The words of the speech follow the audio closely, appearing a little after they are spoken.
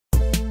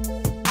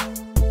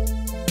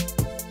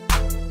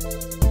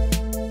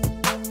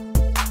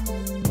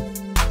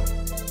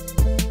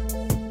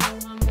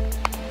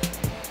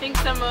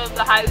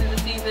the highs of the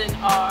season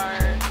are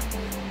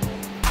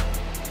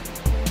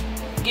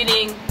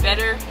getting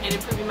better and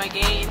improving my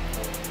game.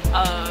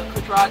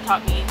 Coach Rod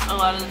taught me a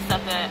lot of the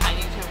stuff that I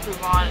needed to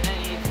improve on and I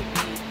needed to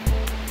be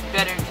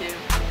better to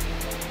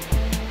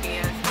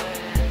be as good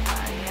as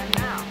I am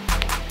now.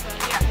 So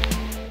yeah,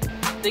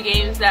 the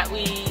games that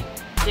we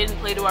didn't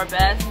play to our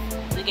best,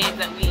 the games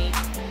that we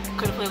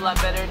could have played a lot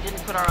better,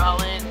 didn't put our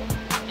all in,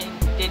 and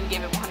didn't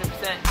give it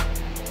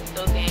 100%,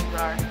 those games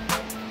are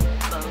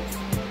close.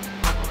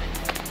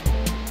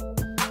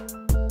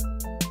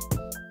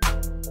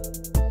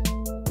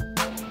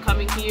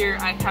 Coming here,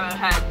 I kind of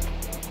had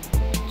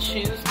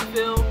shoes to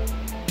fill.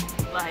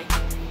 Like,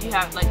 you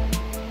have, like,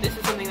 this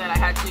is something that I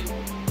had to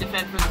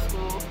defend for the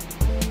school.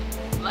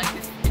 Like,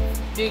 it's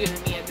bigger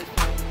than me at this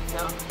point,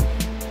 so,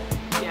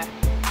 yeah.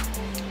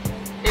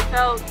 It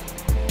felt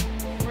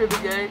really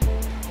good.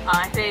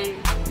 I say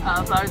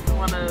Flowers is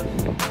one of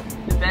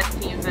the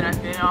best teams that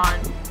I've been on.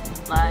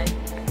 Like,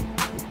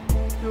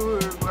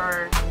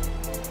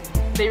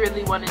 they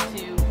really wanted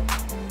to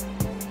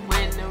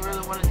win, they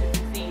really wanted to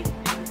succeed,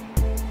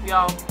 and we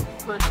all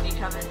pushed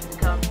each other to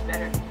become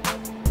better.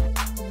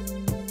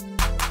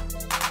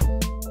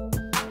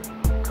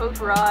 Coach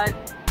Rod,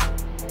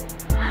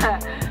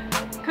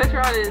 Coach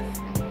Rod is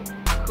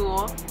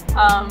cool.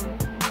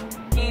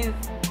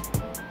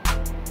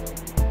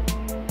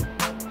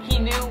 He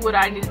knew what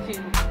I needed to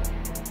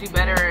do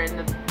better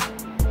and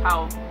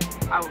how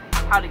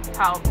to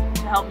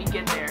help me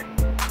get there.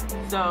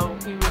 So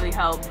he really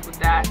helped with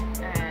that,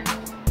 and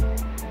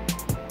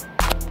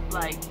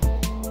like,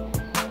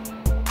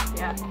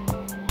 yeah.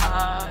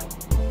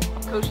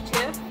 Coach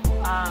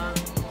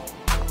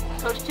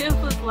Tiff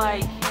was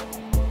like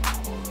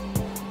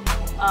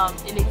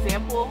an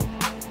example,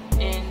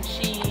 and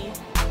she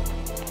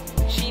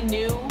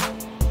knew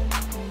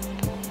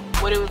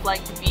what it was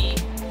like to be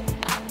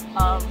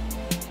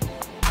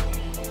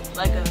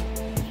like a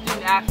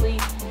student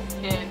athlete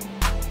and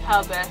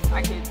how best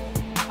I could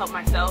help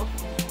myself.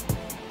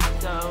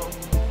 So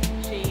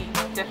she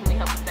definitely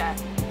helped with that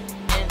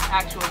and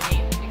actual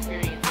game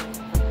experience and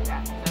stuff like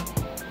that. So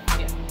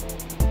yeah.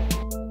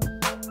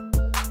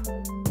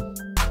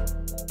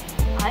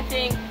 I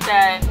think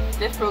that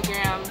this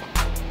program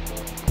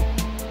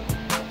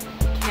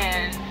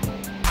can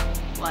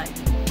like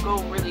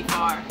go really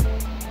far.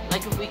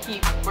 Like if we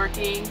keep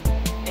working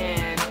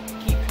and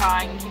keep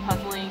trying and keep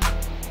hustling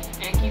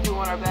and keep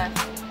doing our best,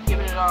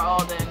 giving it our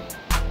all, then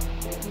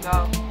we can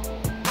go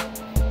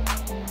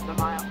the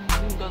mile.